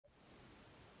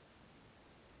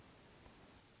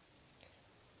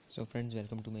So friends,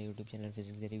 welcome to my YouTube channel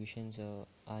physics derivations.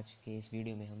 आज के इस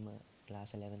वीडियो में हम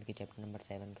क्लास 11 के चैप्टर नंबर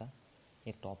 7 का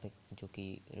एक टॉपिक जो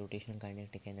कि rotational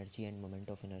kinetic energy end moment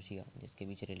of inertia जिसके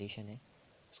बीच रिलेशन है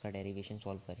उसका डेरिवेशन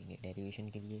सॉल्व करेंगे। डेरिवेशन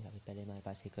के लिए अभी पहले हमारे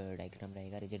पास एक डायग्राम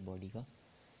रहेगा रिजिड बॉडी का,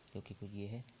 जो कि कुछ ये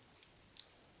है।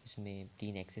 इसमें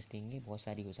 3 एक्सिस लेंगे, बहुत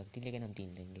सारी हो सकती है लेकिन हम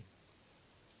 3 लेंगे।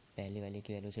 पहले वाले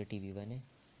की वेलोसिटी v1 है,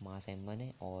 मास m1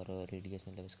 है और रेडियस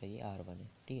मतलब इसका ये r1 है।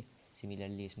 ठीक है,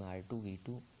 सिमिलरली इसमें r2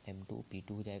 v2 m2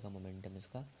 p2 हो जाएगा मोमेंटम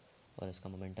इसका, और इसका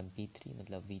मोमेंटम p3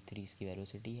 मतलब v3 इसकी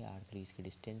वेलोसिटी है, r3 इसकी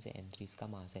डिस्टेंस है, m3 इसका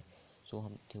मास है। सो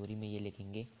हम थ्योरी में ये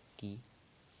लिखेंगे कि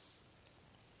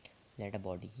लेट अ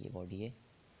बॉडी, ये बॉडी है,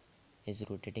 is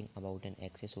rotating about an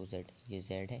axis O Z, ये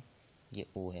z है, ये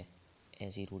o है,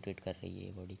 ऐसे ही रोटेट कर रही है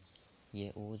ये बॉडी।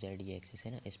 ये o z ये एक्सिस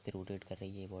है ना, इस पर रोटेट कर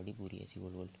रही है ये बॉडी पूरी ऐसी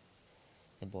गोल गोल।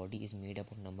 The body is made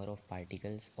up of number of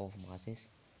particles of masses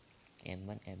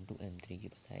m1 m2 m3 की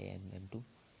पता है, m2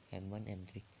 m1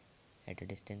 m3 at a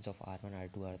distance of r1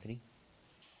 r2 r3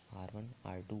 r1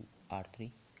 r2 r3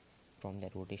 from the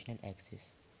rotational axis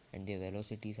and their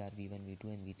velocities are v1 v2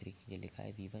 and v3। ये लिखा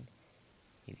है v1,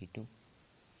 ये v2,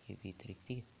 ये v3।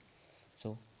 ठीक है,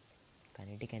 so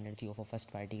kinetic energy of a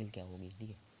first particle क्या होगी। ठीक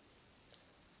है,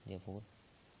 therefore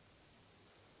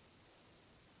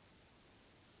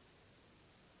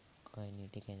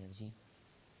kinetic energy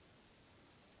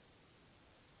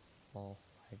of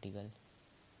particle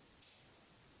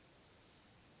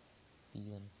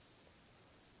p1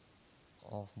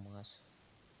 of mass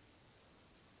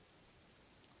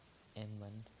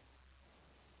m1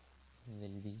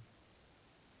 will be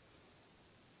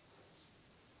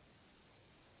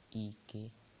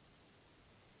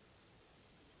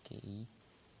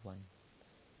ke1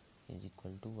 is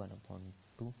equal to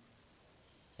 1/2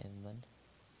 m1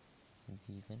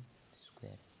 v1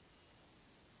 square.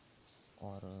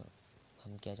 और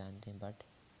हम क्या जानते हैं, but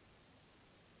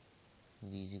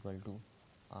v is equal to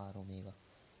are omega.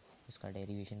 इसका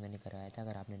डेरिवेशन मैंने कराया था,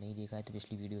 अगर आपने नहीं देखा है तो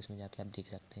पिछली वीडियोस में जाके आप देख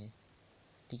सकते हैं।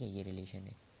 ठीक है, ये रिलेशन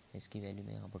है, इसकी वैल्यू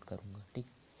मैं यहाँ पुट करूँगा। ठीक,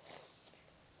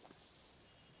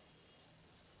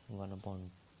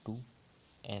 1/2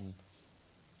 m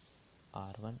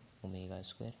r1 ओमेगा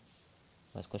स्क्वायर।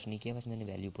 बस कुछ नहीं किया, बस मैंने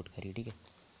वैल्यू पुट करी। ठीक है,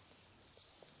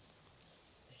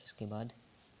 फिर इसके बाद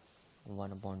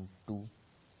 1/2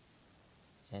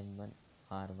 m1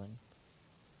 r1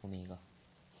 ओमेगा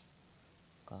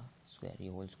का स्क्वायर, ये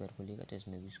होल स्क्वायर खोलिएगा तो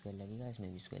इसमें भी स्क्वायर लगेगा,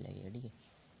 इसमें भी स्क्वायर लगेगा। ठीक है,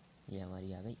 ये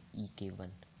हमारी आ गई EK1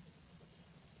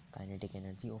 kinetic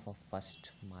energy of a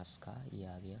first mass का। ये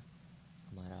आ गया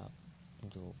हमारा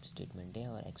जो स्टेटमेंट है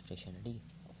और एक्सप्रेशन है। ठीक है,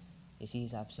 इसी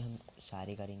हिसाब से हम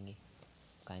सारे करेंगे।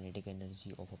 Kinetic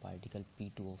energy of a particle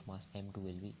P2 of mass M2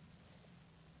 will be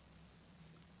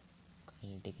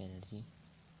kinetic energy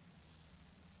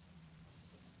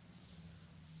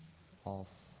of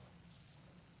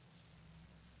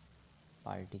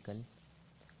particle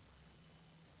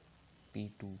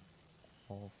P2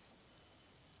 of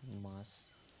mass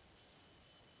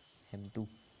M2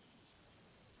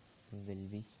 will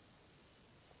be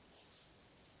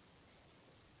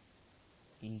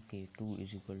EK2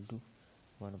 is equal to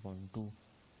 1/2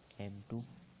 M2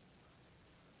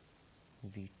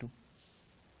 V2।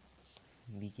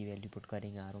 V की वैल्यू पुट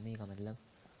करेंगे आर ओमेगा मतलब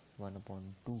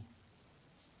 1/2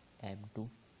 M2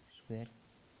 square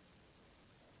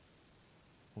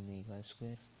omega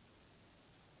square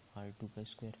R2 का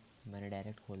square. मैंने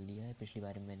direct खोल दिया है, पिछली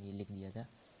बार मैंने ये लिख दिया था,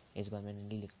 इस बार मैंने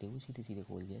नहीं लिखते हुए सीधे सीधे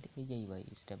खोल दिया। ठीक है, यही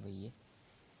वही स्टेप वही है,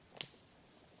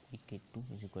 EK2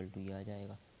 इज इक्वल टू ये आ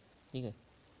जाएगा। ठीक है,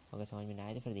 अगर समझ में ना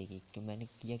आए तो फिर देखिए कि मैंने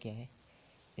किया क्या है।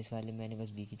 इस वाले में मैंने बस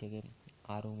बी की जगह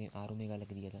आर ओमेगा लिख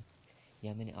दिया था,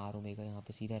 या मैंने आर ओमेगा यहाँ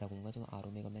पे सीधा रखूँगा तो आर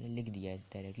ओमेगा मैंने लिख दिया है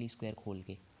डायरेक्टली स्क्वायर खोल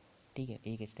के। ठीक है,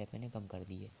 एक स्टेप मैंने कम कर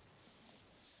दी है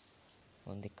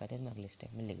और दिक्कत है तो मैं अगले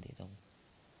स्टेप में लिख देता हूँ।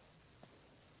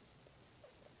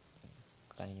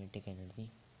 Kinetic energy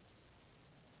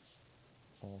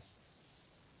of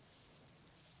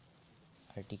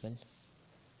article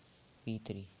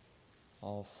P3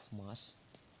 of mass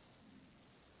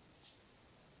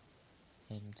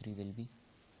M3 will be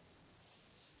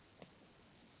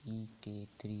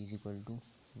EK3 is equal to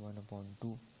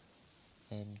 1/2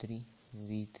 M3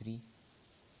 V3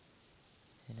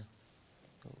 है ना।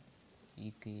 तो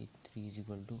EK3 is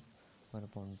equal to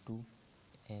 1/2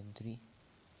 M3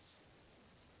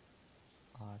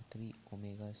 R3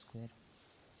 omega square.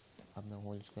 अब मैं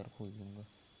होल स्क्वायर खोल दूँगा,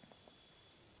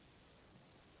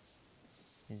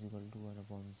 is equal to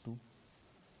 1/2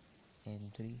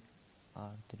 M3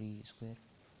 R3 square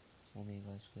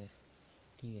omega square.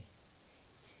 ठीक है,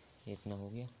 ये इतना हो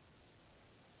गया।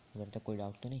 अगर तक कोई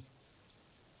डाउट तो नहीं,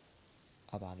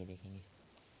 अब आगे देखेंगे।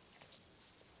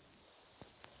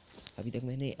 अभी तक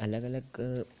मैंने अलग अलग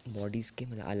बॉडीज़ के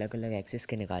मतलब अलग अलग एक्सिस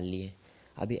के निकाल लिए।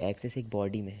 अभी एक्सिस एक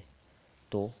बॉडी में है,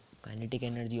 तो kinetic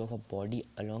energy of a body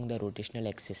along the rotational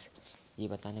axis ये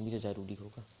बताना भी तो ज़रूरी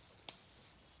होगा।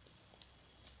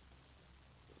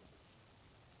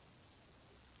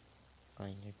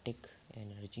 Kinetic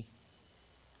energy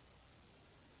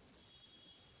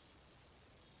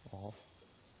of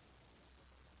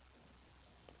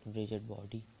rigid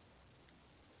body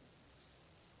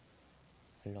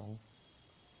along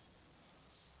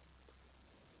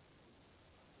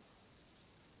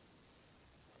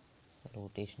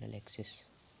rotational axis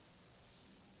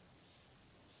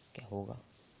क्या होगा,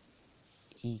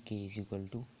 ई के इज इक्वल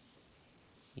टू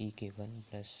ई के वन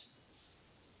प्लस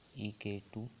ई के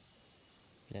टू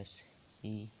प्लस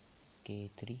ई के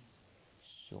three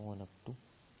so on up to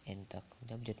N तक,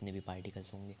 मतलब जितने भी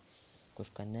पार्टिकल्स होंगे। कुछ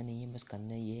करना नहीं है, बस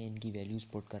करना ये है इनकी वैल्यूज़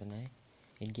पुट करना है।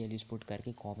 इनकी वैल्यूज़ पुट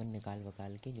करके कॉमन निकाल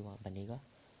वकाल के जो वहाँ बनेगा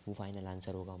वो फाइनल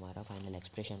आंसर होगा हमारा, फाइनल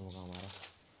एक्सप्रेशन होगा हमारा।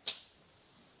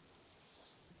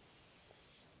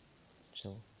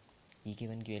 सो ई के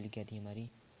वन की वैल्यू क्या थी हमारी,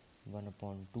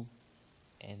 1/2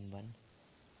 m1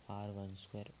 r1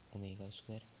 square omega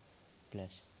square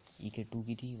plus ई के टू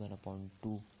की थी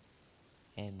 1/2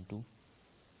 m2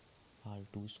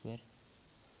 r2 square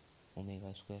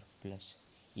omega square plus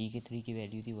ई के थ्री की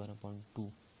वैल्यू थी 1/2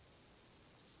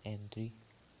 m3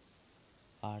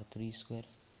 r3 square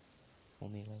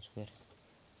omega square.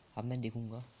 अब मैं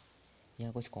देखूँगा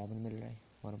यहाँ कुछ कॉमन मिल रहा है,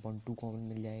 1/2 कॉमन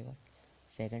मिल जाएगा,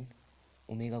 सेकंड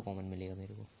ओमेगा कॉमन मिलेगा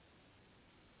मेरे को,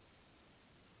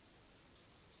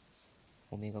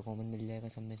 ओमेगा कॉमन मिल जाएगा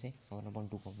सब में से,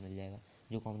 1/2 कॉमन मिल जाएगा,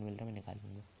 जो कॉमन मिल रहा है मैं निकाल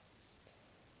लूँगा।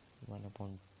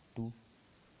 1/2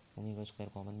 ओमेगा स्क्वायर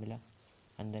कॉमन मिला,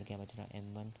 अंदर क्या बच रहा है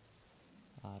m1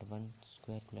 r1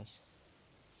 square plus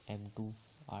m2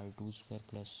 r2 square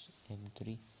plus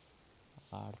m3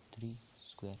 r3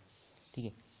 square. ठीक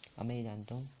है, अब मैं ये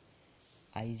जानता हूँ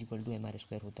I is equal to M R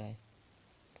square होता है।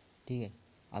 ठीक है,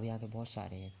 अब यहाँ पे बहुत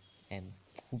सारे हैं एम,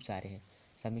 खूब सारे हैं,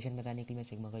 समीशन बताने के लिए मैं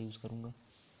सिग्मा का यूज़ करूँगा,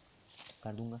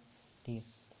 कर दूँगा। ठीक है,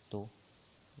 तो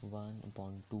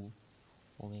 1/2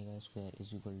 omega square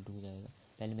is equal to हो जाएगा,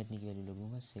 पहले मैं इतनी की value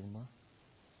लगूँगा sigma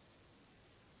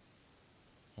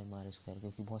M R square,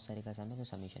 क्योंकि बहुत सारे का सामने तो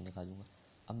समीशन दिखा दूँगा।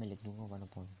 अब मैं लिख दूँगा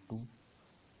 1/2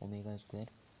 ओमेगा स्क्वायर,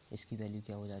 इसकी वैल्यू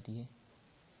क्या हो जाती है,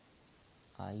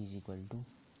 I is equal to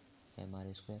M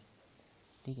R square.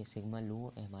 ठीक है, सिग्मा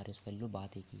लो एम आर स्क्वायर लो,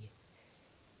 बात एक ही है,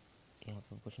 यहाँ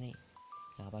पर कुछ नहीं,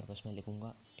 यहाँ पर बस मैं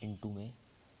लिखूँगा इनटू में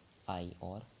आई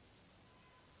और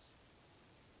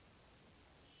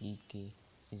ई के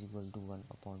is equal to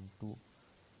 1/2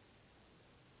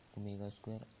 omega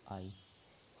square आई,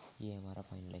 ये हमारा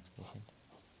फाइनल एक्सप्रेशन।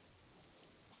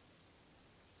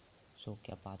 सो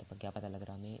क्या पता लग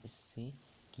रहा हमें इससे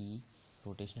कि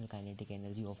rotational kinetic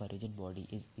energy of a rigid body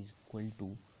is equal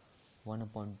to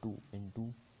 1/2 into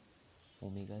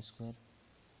omega square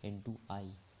into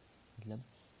आई, मतलब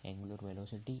angular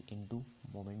velocity into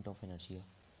moment of inertia.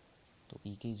 तो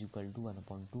ई के is equal to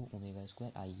 1/2 omega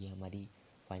square आई, ये हमारी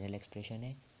फाइनल एक्सप्रेशन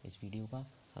है इस वीडियो का।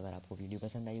 अगर आपको वीडियो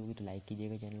पसंद आई होगी तो लाइक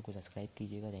कीजिएगा, चैनल को सब्सक्राइब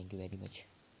कीजिएगा। Thank you very much.